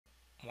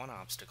one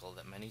obstacle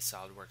that many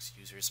SolidWorks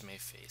users may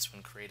face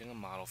when creating a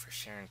model for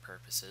sharing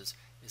purposes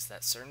is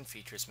that certain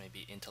features may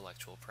be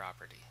intellectual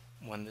property.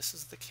 When this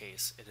is the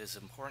case, it is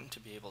important to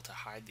be able to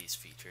hide these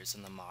features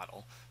in the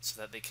model so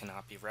that they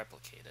cannot be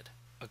replicated.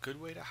 A good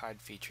way to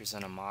hide features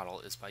in a model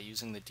is by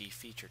using the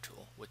Defeature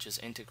tool, which is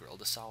integral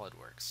to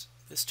SolidWorks.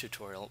 This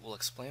tutorial will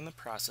explain the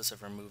process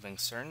of removing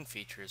certain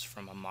features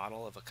from a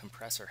model of a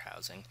compressor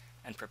housing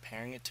and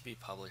preparing it to be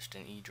published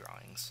in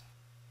eDrawings.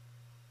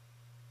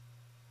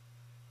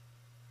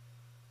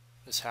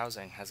 This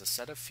housing has a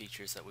set of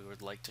features that we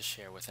would like to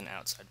share with an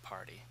outside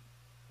party.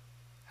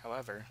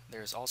 However,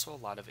 there is also a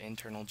lot of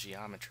internal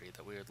geometry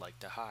that we would like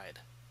to hide.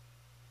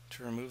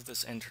 To remove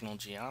this internal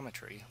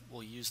geometry,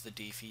 we'll use the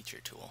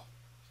Defeature tool.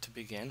 To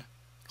begin,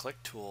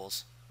 click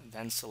Tools,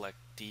 then select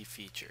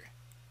Defeature.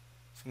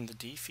 From the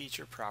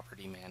Defeature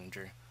Property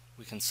Manager,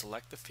 we can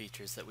select the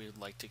features that we would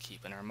like to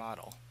keep in our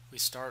model. We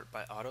start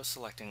by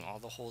auto-selecting all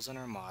the holes in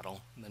our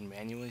model, then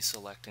manually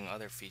selecting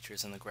other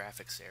features in the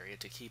graphics area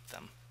to keep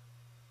them.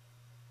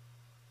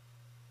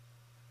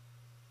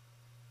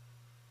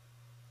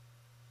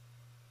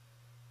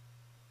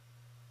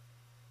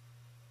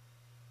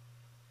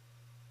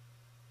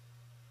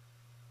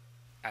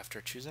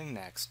 After choosing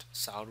Next,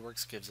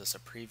 SolidWorks gives us a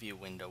preview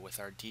window with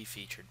our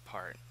defeatured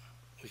part.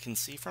 We can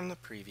see from the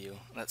preview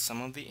that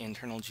some of the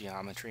internal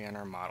geometry in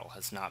our model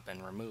has not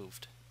been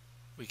removed.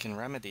 We can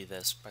remedy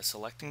this by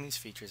selecting these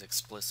features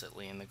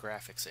explicitly in the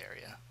graphics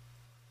area.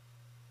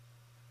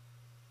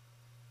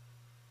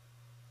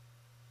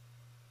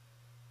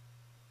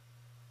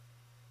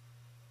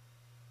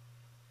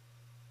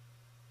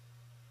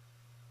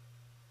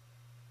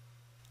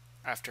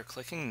 After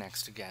clicking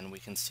Next again, we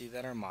can see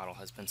that our model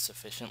has been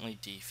sufficiently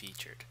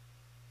defeatured.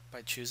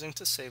 By choosing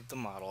to save the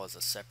model as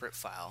a separate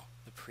file,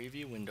 the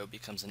preview window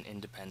becomes an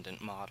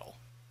independent model.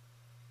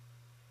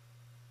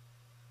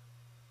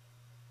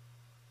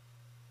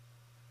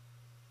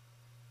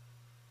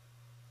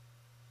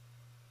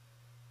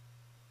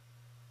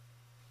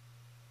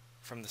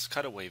 From this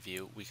cutaway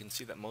view, we can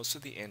see that most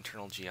of the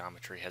internal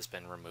geometry has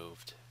been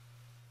removed.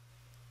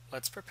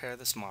 Let's prepare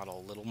this model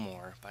a little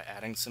more by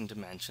adding some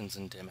dimensions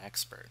in Dim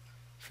Expert.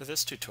 For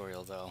this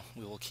tutorial though,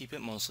 we will keep it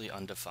mostly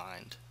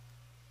undefined.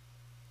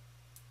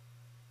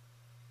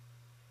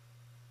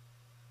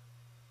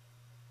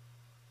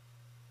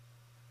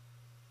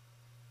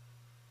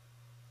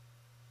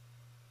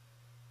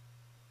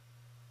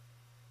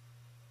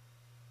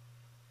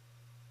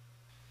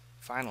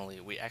 Finally,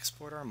 we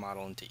export our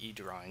model into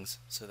eDrawings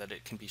so that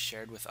it can be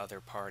shared with other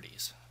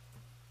parties.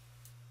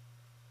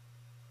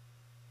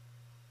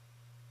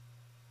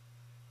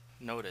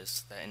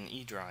 Notice that in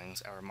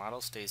eDrawings our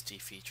model stays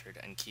defeatured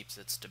and keeps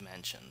its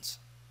dimensions.